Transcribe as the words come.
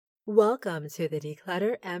Welcome to the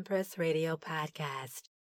Declutter Empress Radio Podcast,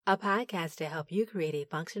 a podcast to help you create a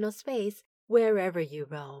functional space wherever you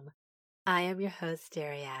roam. I am your host,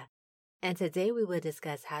 Daria, and today we will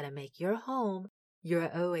discuss how to make your home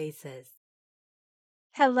your oasis.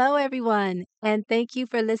 Hello, everyone, and thank you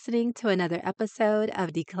for listening to another episode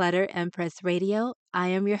of Declutter Empress Radio. I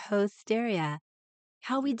am your host, Daria.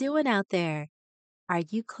 How we doing out there? Are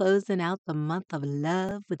you closing out the month of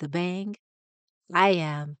love with a bang? I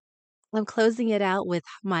am. I'm closing it out with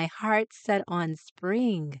my heart set on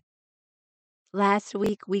spring. Last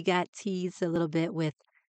week, we got teased a little bit with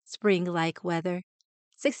spring-like weather.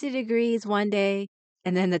 60 degrees one day,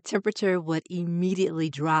 and then the temperature would immediately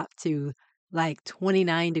drop to like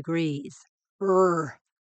 29 degrees. Brr.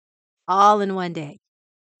 All in one day.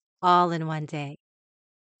 All in one day.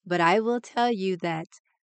 But I will tell you that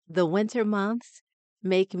the winter months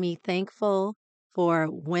make me thankful for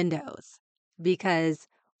windows because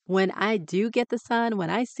when I do get the sun, when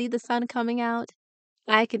I see the sun coming out,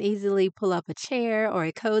 I can easily pull up a chair or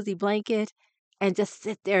a cozy blanket and just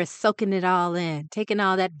sit there soaking it all in, taking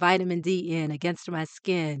all that vitamin D in against my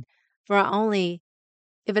skin for only,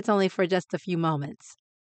 if it's only for just a few moments.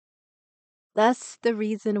 Thus, the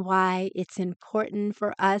reason why it's important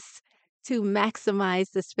for us to maximize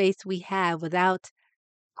the space we have without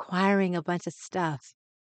acquiring a bunch of stuff.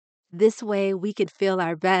 This way, we could feel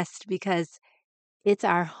our best because it's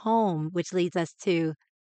our home, which leads us to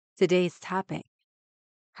today's topic: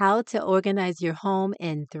 how to organize your home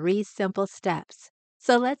in 3 simple steps.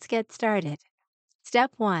 So let's get started.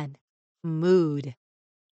 Step 1: mood.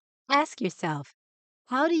 Ask yourself,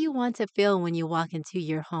 how do you want to feel when you walk into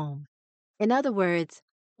your home? In other words,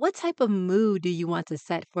 what type of mood do you want to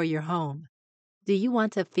set for your home? Do you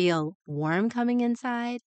want to feel warm coming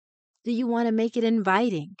inside? Do you want to make it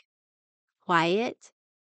inviting? Quiet?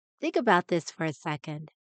 Think about this for a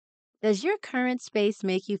second. Does your current space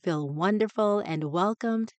make you feel wonderful and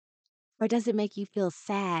welcomed? Or does it make you feel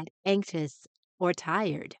sad, anxious, or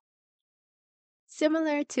tired?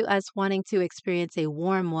 Similar to us wanting to experience a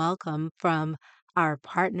warm welcome from our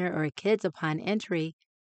partner or kids upon entry,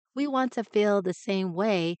 we want to feel the same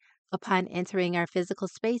way upon entering our physical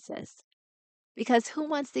spaces. Because who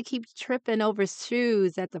wants to keep tripping over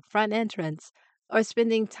shoes at the front entrance or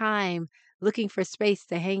spending time looking for space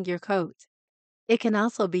to hang your coat? It can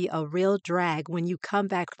also be a real drag when you come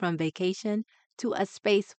back from vacation to a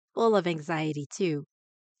space full of anxiety, too.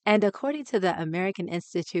 And according to the American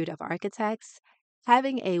Institute of Architects,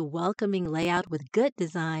 having a welcoming layout with good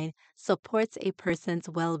design supports a person's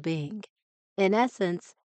well being. In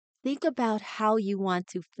essence, think about how you want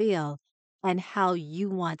to feel and how you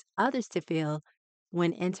want others to feel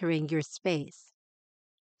when entering your space.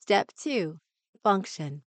 Step 2: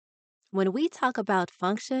 function. When we talk about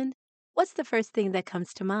function, what's the first thing that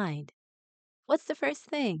comes to mind? What's the first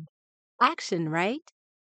thing? Action, right?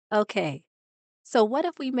 Okay, so what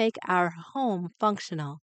if we make our home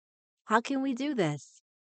functional? How can we do this?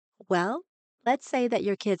 Well, let's say that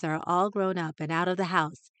your kids are all grown up and out of the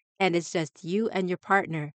house, and it's just you and your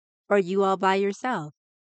partner, or you all by yourself.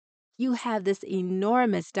 You have this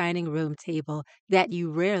enormous dining room table that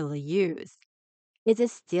you rarely use. Is it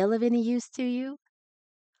still of any use to you?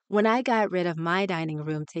 When I got rid of my dining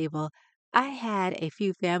room table, I had a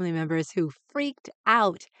few family members who freaked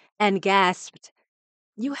out and gasped,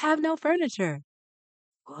 "You have no furniture."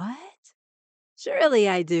 What? Surely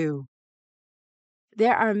I do.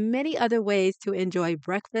 There are many other ways to enjoy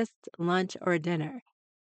breakfast, lunch, or dinner.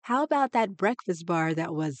 How about that breakfast bar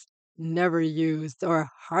that was never used or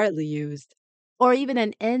hardly used? Or even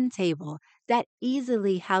an end table that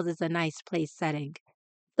easily houses a nice place setting.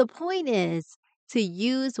 The point is to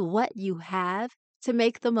use what you have to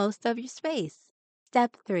make the most of your space.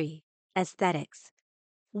 Step 3: aesthetics.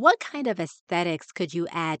 What kind of aesthetics could you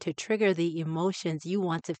add to trigger the emotions you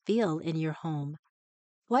want to feel in your home?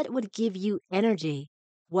 What would give you energy?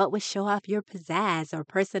 What would show off your pizzazz or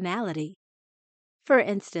personality? For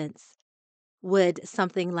instance, would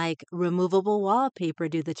something like removable wallpaper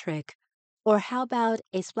do the trick? Or how about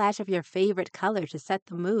a splash of your favorite color to set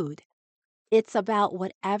the mood? It's about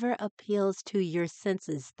whatever appeals to your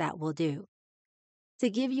senses that will do. To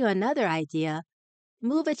give you another idea,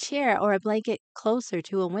 move a chair or a blanket closer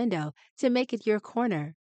to a window to make it your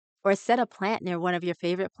corner, or set a plant near one of your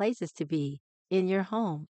favorite places to be in your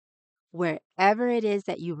home. Wherever it is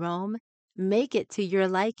that you roam, make it to your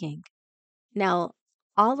liking. Now,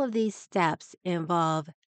 all of these steps involve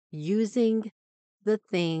using the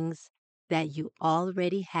things that you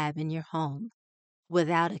already have in your home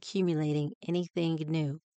without accumulating anything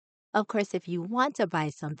new. Of course, if you want to buy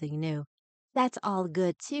something new, that's all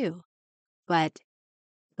good too. But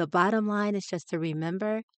The bottom line is just to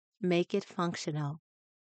remember, make it functional.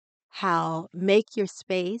 Make your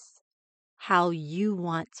space how you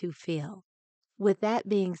want to feel. With that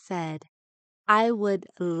being said, I would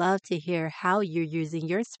love to hear how you're using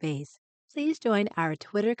your space. Please join our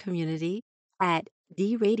Twitter community at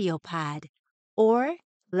DRadioPod, or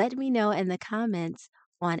let me know in the comments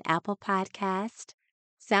on Apple Podcast,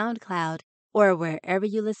 SoundCloud, or wherever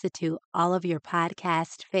you listen to all of your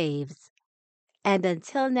podcast faves. And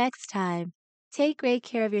until next time, take great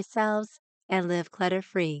care of yourselves and live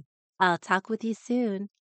clutter-free. I'll talk with you soon.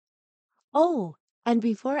 Oh, and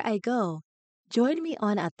before I go, join me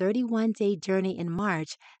on a 31-day journey in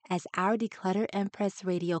March as our Declutter Empress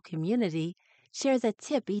Radio community shares a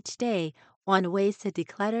tip each day on ways to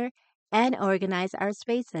declutter and organize our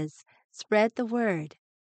spaces. Spread the word.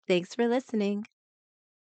 Thanks for listening.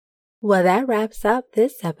 Well, that wraps up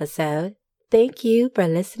this episode. Thank you for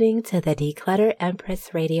listening to the Declutter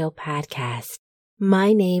Empress Radio podcast.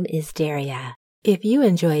 My name is Daria. If you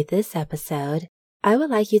enjoyed this episode, I would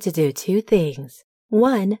like you to do two things.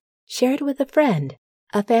 One, share it with a friend,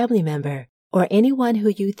 a family member, or anyone who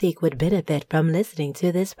you think would benefit from listening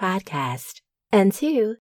to this podcast. And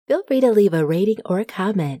two, feel free to leave a rating or a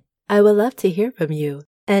comment. I would love to hear from you.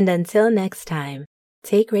 And until next time,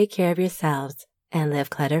 take great care of yourselves and live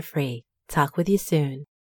clutter-free. Talk with you soon.